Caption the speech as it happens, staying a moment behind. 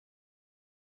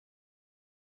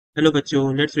Hello बच्चों,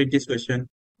 let's read this question.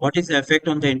 What is the effect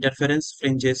on the interference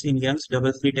fringes in Young's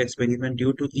double slit experiment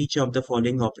due to each of the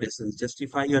following operations?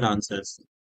 Justify your answers.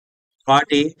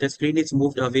 Part A, the screen is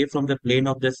moved away from the plane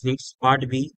of the slits. Part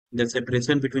B, the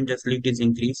separation between the slit is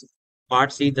increased.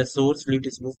 Part C, the source slit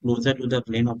is moved closer to the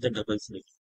plane of the double slit.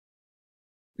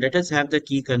 Let us have the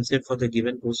key concept for the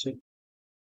given question.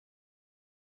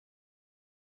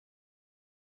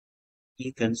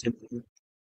 Key concept.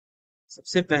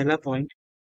 सबसे पहला point,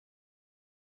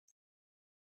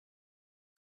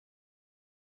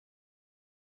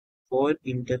 for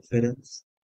interference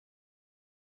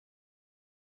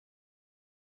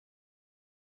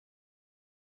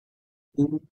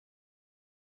to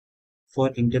for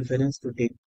interference to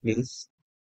take place,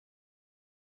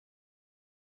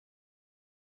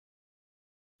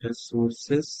 the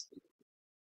sources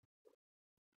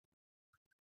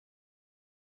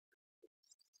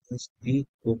must be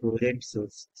coherent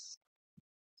sources.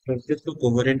 Sources को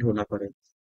coherent होना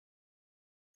पड़ेगा।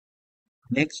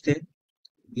 Next है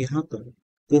यहाँ पर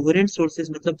coherent sources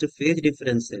मतलब जो फेज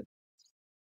डिफरेंस है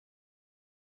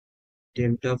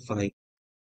delta phi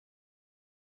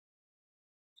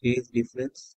phase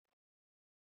difference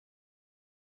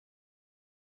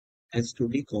has to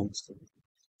be constant.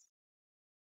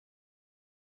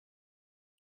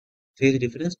 Phase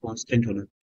difference constant होना।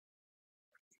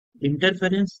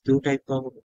 इंटरफेरेंस दो टाइप का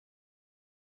होगा।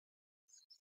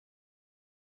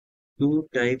 Two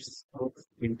types of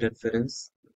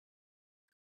interference.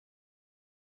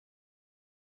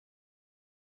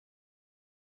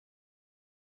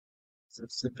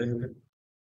 सबसे पहले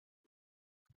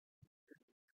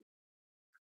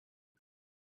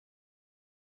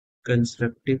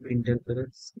कंस्ट्रक्टिव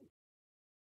इंटरफेरेंस,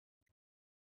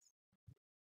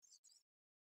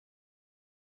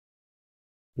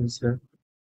 दूसरा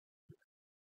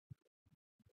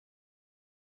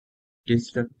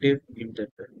डिस्ट्रक्टिव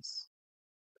इंटरफेरेंस।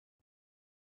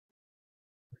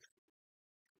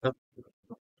 अब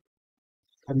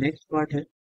नेक्स्ट पार्ट है,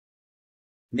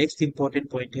 नेक्स्ट इंपॉर्टेंट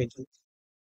पॉइंट है कि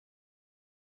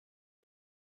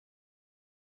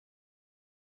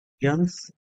Young's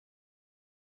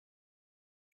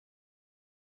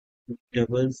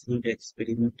double slit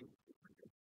experiment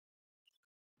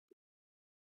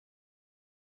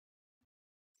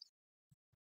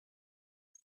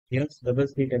Young's double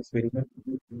slit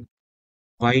experiment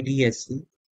YDSC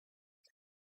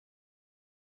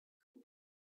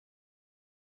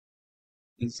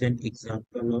is an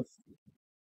example of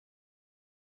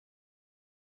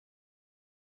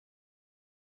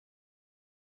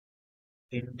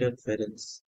interference,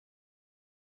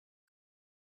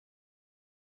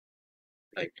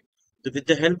 right? So with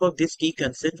the help of this key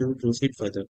concept, we will proceed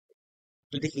further.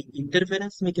 तो देखिए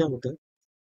interference में क्या होता है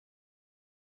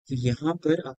कि यहाँ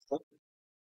पर आपका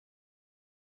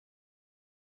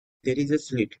there is a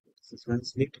slit. This is one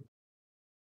slit.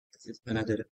 This is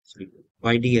another slit.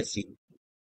 YDSC.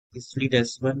 This slit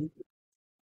S1,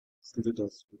 slit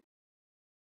S2.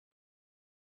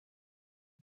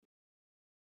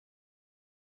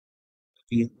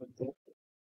 यहाँ पर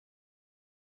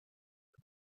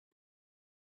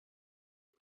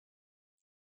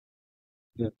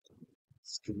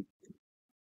slit.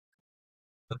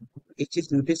 एक चीज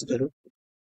नोटिस करो,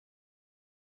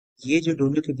 ये जो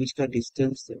दोनों के बीच का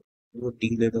डिस्टेंस है वो डी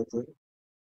लेवल पर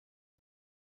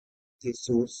ये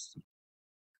सोर्स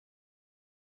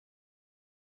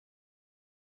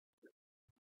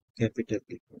कैपिटल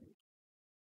डी।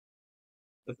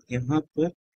 अब यहाँ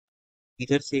पर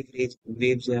इधर से एक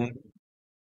वेव जाएगा,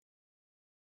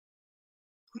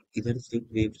 इधर से एक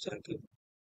वेव जाके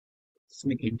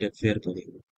इसमें इंटरफेयर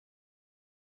करेगा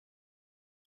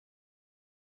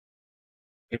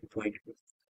एट पॉइंट पे।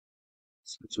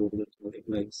 इसको जोड़ दो थोड़े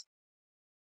लाइन्स।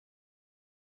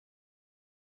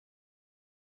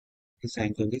 इस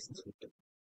एंगल इज थीटा।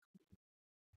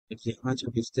 यहाँ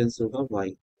जो डिस्टेंस होगा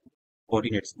y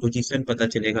कोऑर्डिनेट्स पोजीशन पता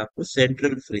चलेगा आपको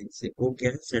सेंट्रल फ्रिंज से। वो क्या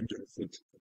है सेंट्रल फ्रिंज।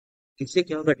 इससे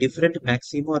क्या होगा डिफरेंट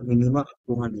मैक्सिमा और मिनिमा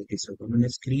आपको वहां नोटिस होगा। मैंने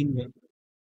स्क्रीन में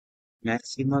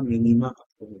मैक्सिमा मिनिमा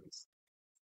आपको notice-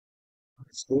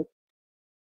 इसको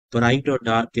ब्राइट और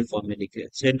डार्क के फॉर्म में लिखे।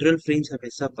 सेंट्रल फ्रिंज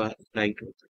हमेशा ब्राइट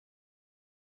होता है।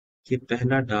 ये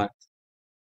पहला dark,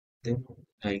 then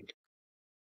light,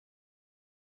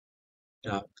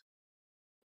 dark,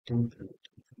 then bright,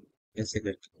 ऐसे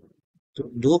करके। तो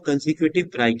दो कंसेक्यूटिव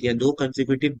ब्राइट या दो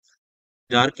कंसेक्यूटिव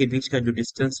डार्क के बीच का जो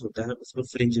डिस्टेंस होता है उसको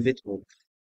फ्रिंज विड्थ बोलते हैं।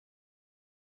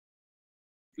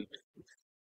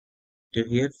 तो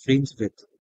here fringe width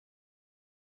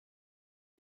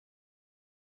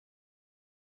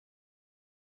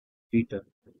theta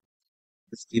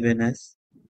is given as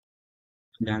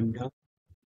lambda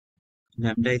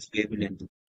lambda is wavelength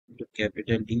तो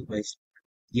कैपिटल डी बाई,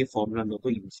 ये फॉर्मूला हम लोग को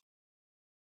यूज।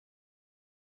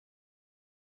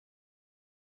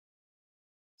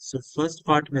 सो फर्स्ट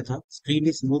पार्ट में था screen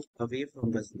is move away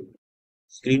from the slit,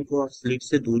 screen को आप स्लिट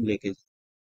से दूर लेके,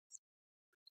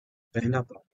 पहला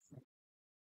part.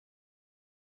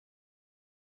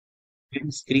 When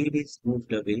screen is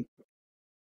moved away,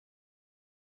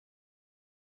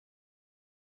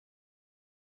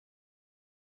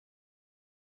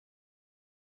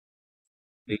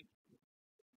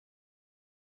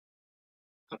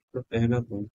 आपका पहला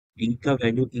पॉइंट, डी का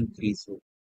वैल्यू इंक्रीज हो,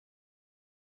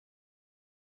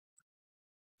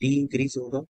 डी इंक्रीज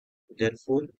होगा,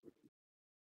 देयरफॉर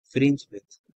फ्रिंज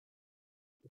विड्थ,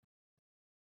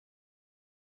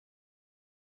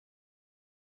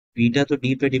 बीटा तो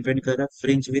डी पे डिपेंड कर रहा है,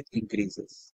 फ्रिंज विड्थ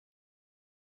इंक्रीजेस।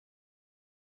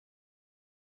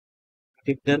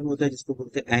 एक टर्म होता है जिसको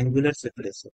बोलते हैं angular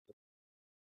separation,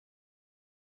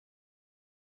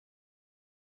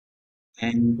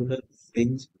 angular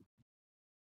fringe,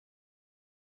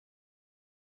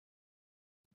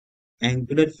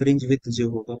 angular fringe width जो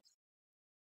होगा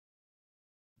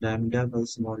लैम्डा बाई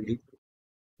स्मॉल डी,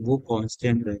 वो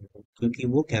कांस्टेंट रहेगा क्योंकि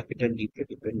वो कैपिटल डी पे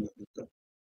डिपेंड नहीं होता।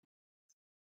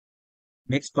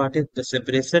 नेक्स्ट पार्ट है the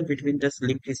separation between the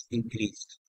slit is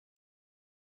increased,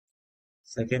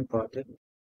 second part है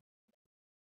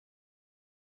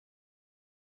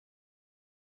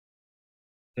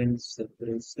when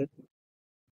separation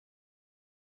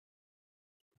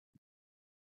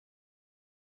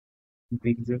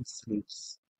between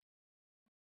slits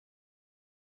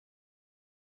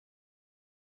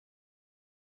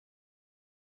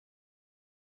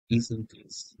is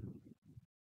increased,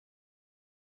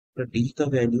 तो डी का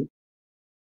वैल्यू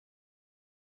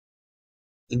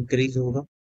इंक्रीज होगा,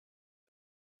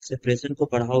 सेपरेशन को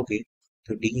बढ़ाओगे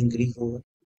तो डी इंक्रीज होगा,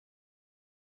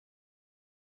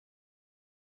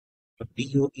 और डी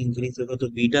इंक्रीज होगा तो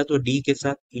बीटा तो डी के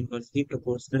साथ इनवर्सली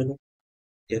प्रोपोर्शनल है,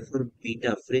 therefore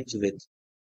beta fringe width,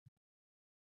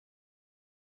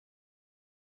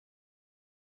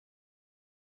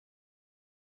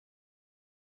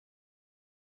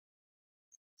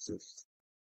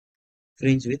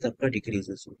 fringe width आपका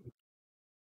डिक्रीजेस होगा।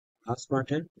 लास्ट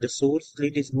पार्ट है the source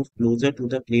slit is move closer to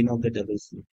the plane of the double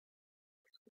slit,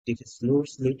 ठीक है, स्लोर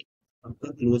स्लिट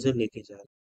आपका क्लोजर लेके जा रहा है।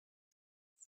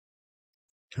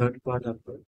 थर्ड पार्ट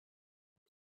आपका,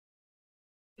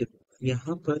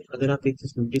 यहाँ पर अगर आप एक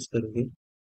चीज नोटिस करोगे,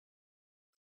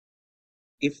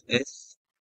 इफ एस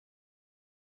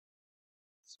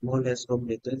स्मॉल एस को हम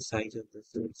लेते हैं size of the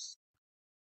source,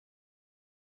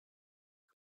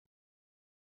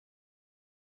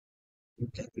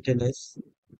 capital S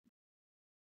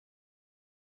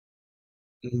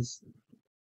is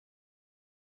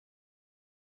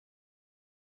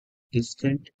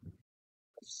distant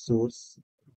source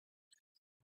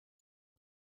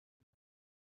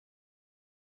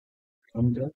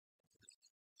from the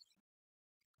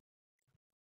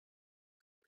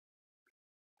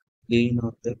plane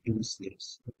of the two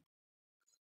slits.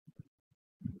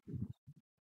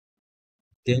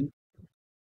 Then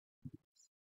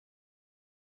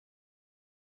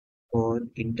for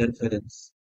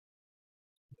interference,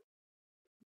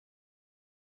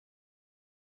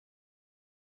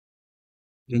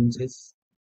 fringes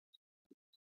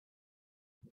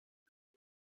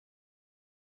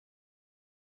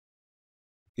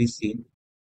be seen.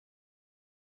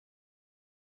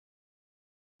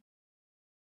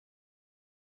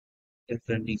 The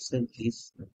condition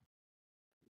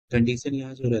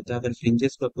यहाँ जो रहता है, अगर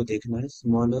फ्रिंजेस को आपको देखना है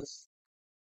small S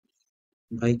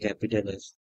by capital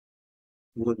S,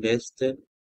 वो less than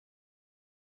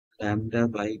lambda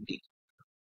by D.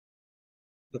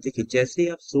 तो देखिए जैसे ही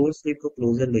आप सोर्स स्लिट को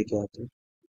क्लोजर लेके आते हो,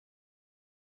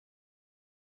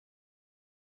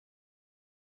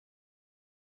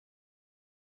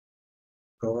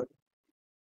 और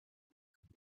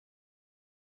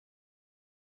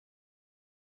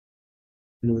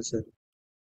closure,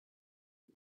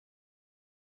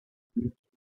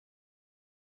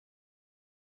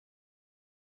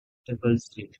 double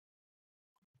slit,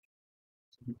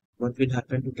 what will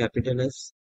happen to capital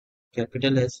S?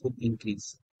 Capital S will increase,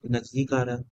 नजदीक आ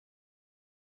रहा है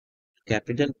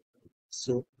capital,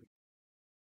 so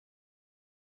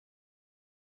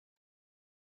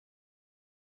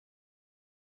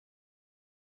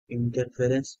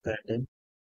interference pattern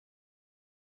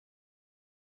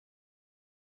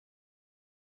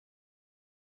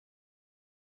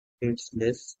gets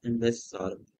less and less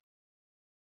sharp,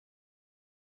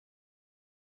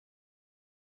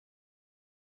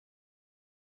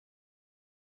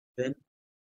 when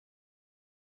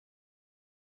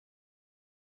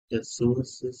The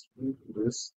source is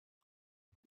this.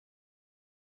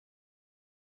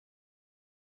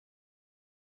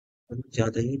 हम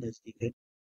ज्यादा ही नजदीक है.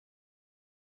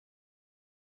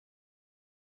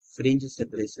 Fringe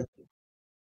separation.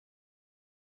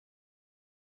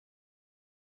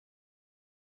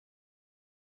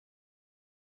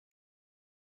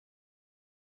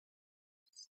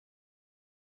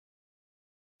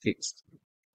 Fixed.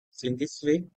 So in this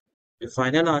way, the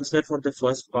final answer for the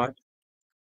first part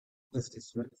is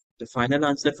this one. The final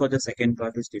answer for the second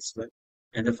part is this one.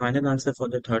 And the final answer for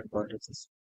the third part is this.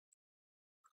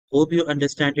 Hope you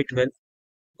understand it well.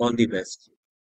 All the best.